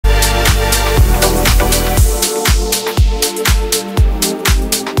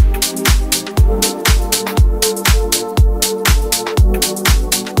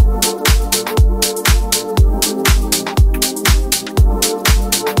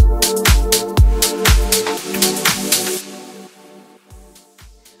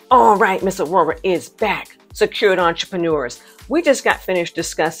All right, Miss Aurorah is back. Secured entrepreneurs. We just got finished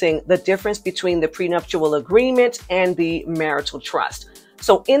discussing the difference between the prenuptial agreement and the marital trust.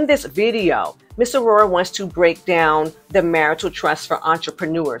 So in this video, Miss Aurorah wants to break down the marital trust for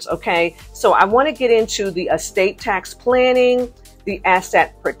entrepreneurs, okay? So I want to get into the estate tax planning, the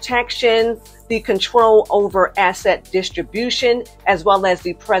asset protection, the control over asset distribution, as well as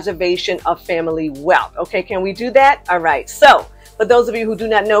the preservation of family wealth. Okay, can we do that? All right. So for those of you who do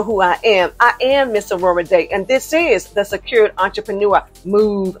not know who I am Miss Aurorah Dey, and this is the Secured Entrepreneur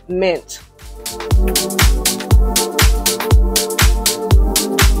Movement.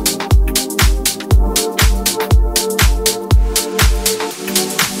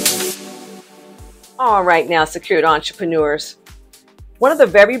 All right, now, secured entrepreneurs. One of the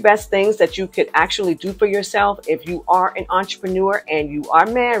very best things that you could actually do for yourself if you are an entrepreneur and you are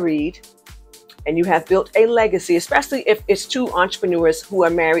married and you have built a legacy, especially if it's two entrepreneurs who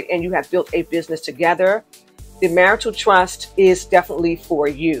are married and you have built a business together, the marital trust is definitely for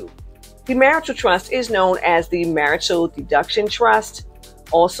you. The marital trust is known as the marital deduction trust,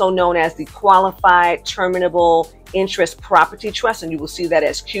 also known as the qualified terminable interest property trust, and you will see that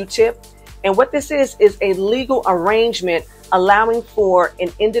as Q-tip. And what this is a legal arrangement allowing for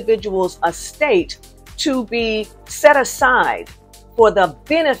an individual's estate to be set aside for the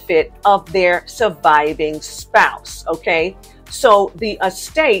benefit of their surviving spouse, okay? So the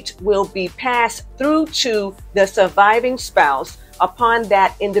estate will be passed through to the surviving spouse upon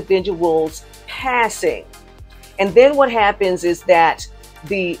that individual's passing. And then what happens is that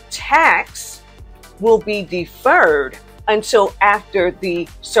the tax will be deferred until after the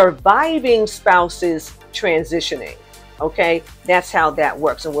surviving spouse's transitioning. Okay, that's how that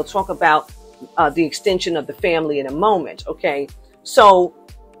works. And we'll talk about the extension of the family in a moment. Okay, so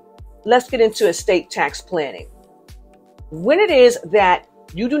let's get into estate tax planning. When it is that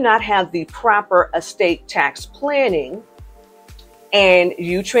you do not have the proper estate tax planning and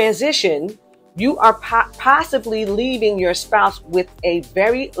you transition, you are possibly leaving your spouse with a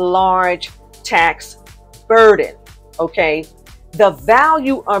very large tax burden. Okay, the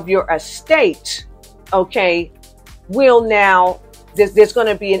value of your estate, okay, will now, there's going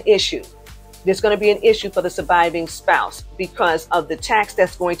to be an issue. There's going to be an issue for the surviving spouse because of the tax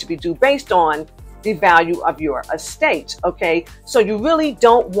that's going to be due based on the value of your estate. Okay, so you really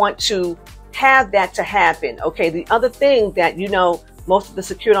don't want to have that to happen. Okay, the other thing that, you know, most of the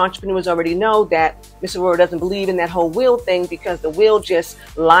secured entrepreneurs already know that Miss Aurorah doesn't believe in that whole will thing because the will just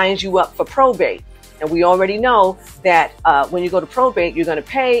lines you up for probate. And we already know that when you go to probate, you're going to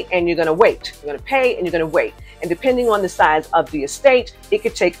pay and you're going to wait. You're going to pay and you're going to wait. And depending on the size of the estate, it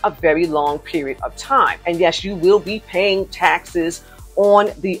could take a very long period of time. And yes, you will be paying taxes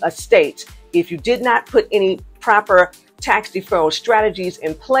on the estate. If you did not put any proper tax deferral strategies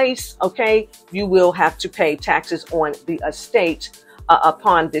in place, okay, you will have to pay taxes on the estate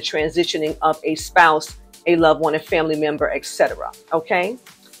upon the transitioning of a spouse, a loved one, a family member, etc. Okay.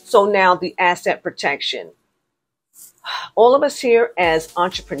 So now the asset protection. All of us here as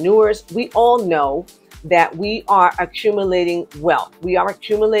entrepreneurs, we all know that we are accumulating wealth. We are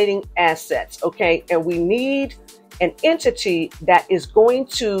accumulating assets, okay? And we need an entity that is going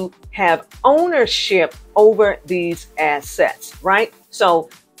to have ownership over these assets, right? So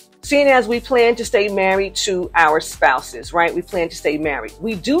seeing as we plan to stay married to our spouses, right? We plan to stay married.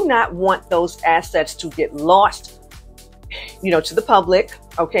 We do not want those assets to get lost, you know, to the public.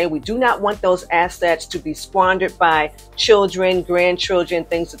 Okay, we do not want those assets to be squandered by children, grandchildren,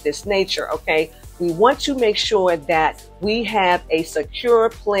 things of this nature. Okay, we want to make sure that we have a secure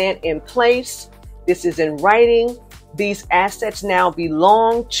plan in place. This is in writing. These assets now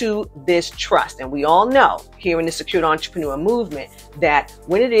belong to this trust. And we all know here in the Secured Entrepreneur Movement that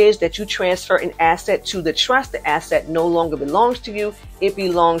when it is that you transfer an asset to the trust, the asset no longer belongs to you. It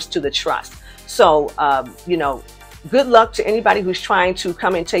belongs to the trust. So, you know, good luck to anybody who's trying to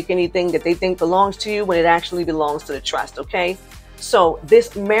come and take anything that they think belongs to you when it actually belongs to the trust, okay? So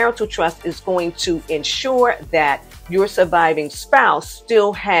this marital trust is going to ensure that your surviving spouse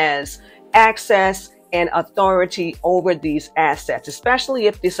still has access and authority over these assets, especially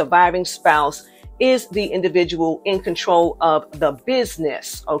if the surviving spouse is the individual in control of the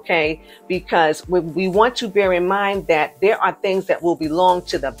business, okay? Because we want to bear in mind that there are things that will belong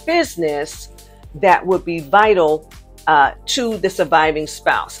to the business that would be vital to the surviving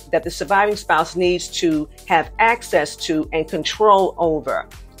spouse, that the surviving spouse needs to have access to and control over.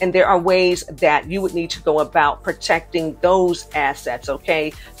 And there are ways that you would need to go about protecting those assets,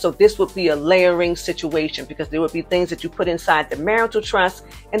 okay? So this would be a layering situation because there would be things that you put inside the marital trust,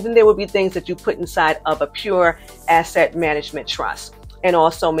 and then there would be things that you put inside of a pure asset management trust. and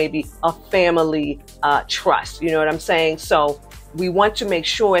also maybe a family trust. You know what I'm saying? So we want to make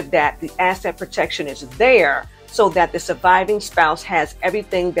sure that the asset protection is there so that the surviving spouse has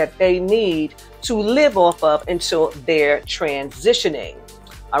everything that they need to live off of until they're transitioning.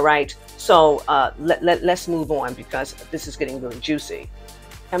 All right. So let's move on, because this is getting really juicy.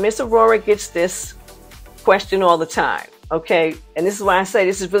 Now, Miss Aurorah gets this question all the time. Okay. And this is why I say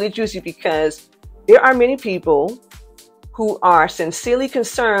this is really juicy, because there are many people who are sincerely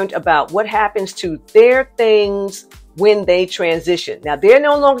concerned about what happens to their things when they transition. Now, they're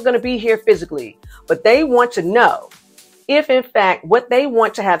no longer going to be here physically, but they want to know if, in fact, what they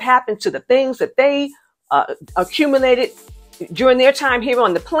want to have happen to the things that they accumulated during their time here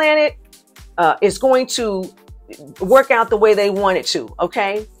on the planet is going to work out the way they want it to.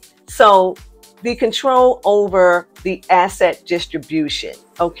 Okay. So the control over the asset distribution.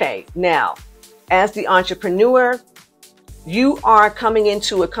 Okay. Now, as the entrepreneur, you are coming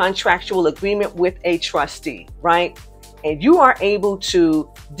into a contractual agreement with a trustee, right? And you are able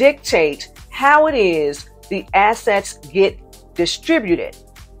to dictate how it is the assets get distributed,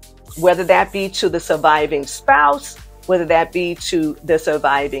 whether that be to the surviving spouse, whether that be to the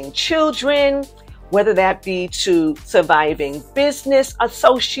surviving children, whether that be to surviving business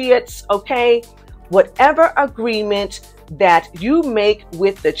associates, okay? Whatever agreement that you make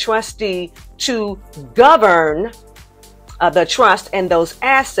with the trustee to govern the trust and those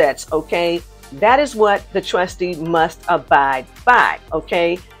assets, okay, that is what the trustee must abide by,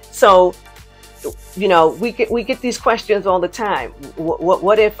 okay? So, you know, we get these questions all the time.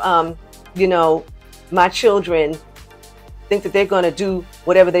 What if, you know, my children think that they're going to do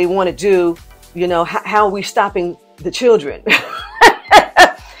whatever they want to do? You know, how are we stopping the children?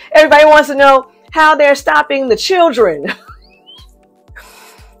 Everybody wants to know how they're stopping the children.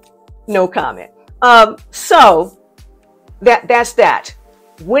 No comment. So that's that.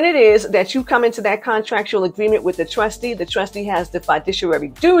 When it is that you come into that contractual agreement with the trustee has the fiduciary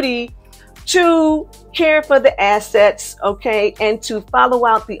duty to care for the assets, okay, and to follow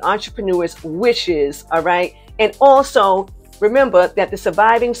out the entrepreneur's wishes, all right? And also remember that the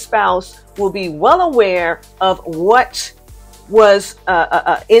surviving spouse will be well aware of what was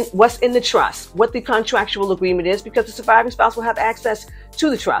what's in the trust, what the contractual agreement is, because the surviving spouse will have access to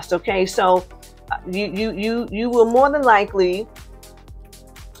the trust, okay? So you will more than likely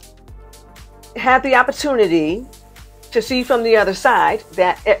have the opportunity to see from the other side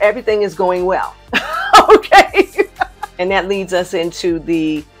that everything is going well. Okay. And that leads us into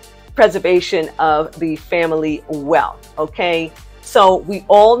the preservation of the family wealth. Okay. So we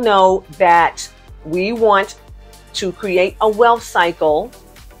all know that we want to create a wealth cycle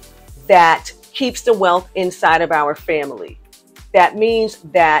that keeps the wealth inside of our family. That means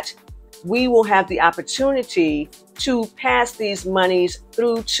that we will have the opportunity to pass these monies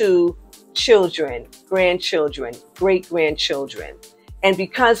through to children, grandchildren, great-grandchildren. And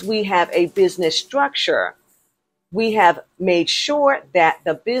because we have a business structure, we have made sure that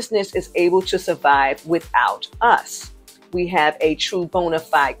the business is able to survive without us. We have a true bona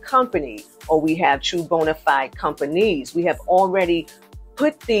fide company, or we have true bona fide companies. We have already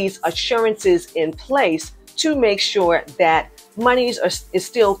put these assurances in place to make sure that monies is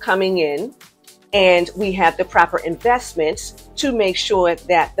still coming in, and we have the proper investments to make sure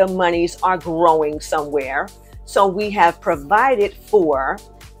that the monies are growing somewhere. So we have provided for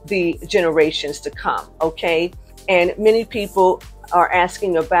the generations to come, okay? And many people are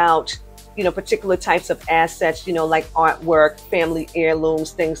asking about, you know, particular types of assets, you know, like artwork, family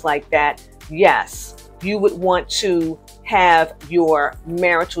heirlooms, things like that. Yes, you would want to have your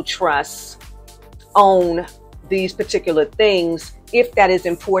marital trusts own these particular things if that is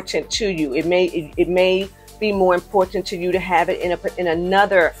important to you. It may be more important to you to have it in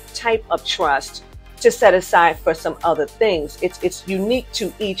another type of trust to set aside for some other things. It's unique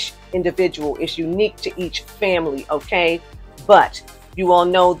to each individual. It's unique to each family, okay? But you all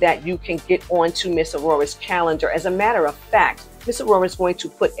know that you can get onto Miss Aurorah's calendar. As a matter of fact, Miss Aurorah is going to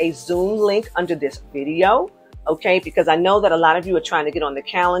put a Zoom link under this video, okay? Because I know that a lot of you are trying to get on the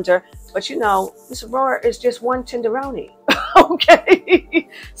calendar, but you know, Miss Aurorah is just one tenderoni, okay?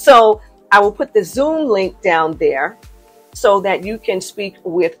 So I will put the Zoom link down there so that you can speak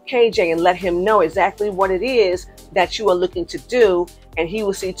with KJ and let him know exactly what it is that you are looking to do. And he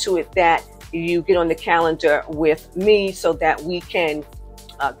will see to it that you get on the calendar with me so that we can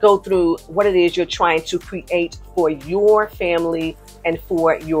go through what it is you're trying to create for your family and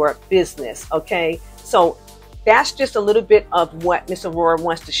for your business. Okay. So that's just a little bit of what Miss Aurorah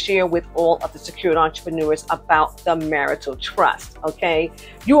wants to share with all of the secured entrepreneurs about the marital trust. Okay,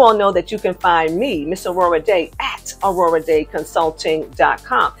 you all know that you can find me, Miss Aurorah Dey, at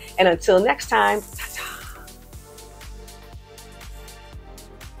AurorahDayConsulting.com. And until next time,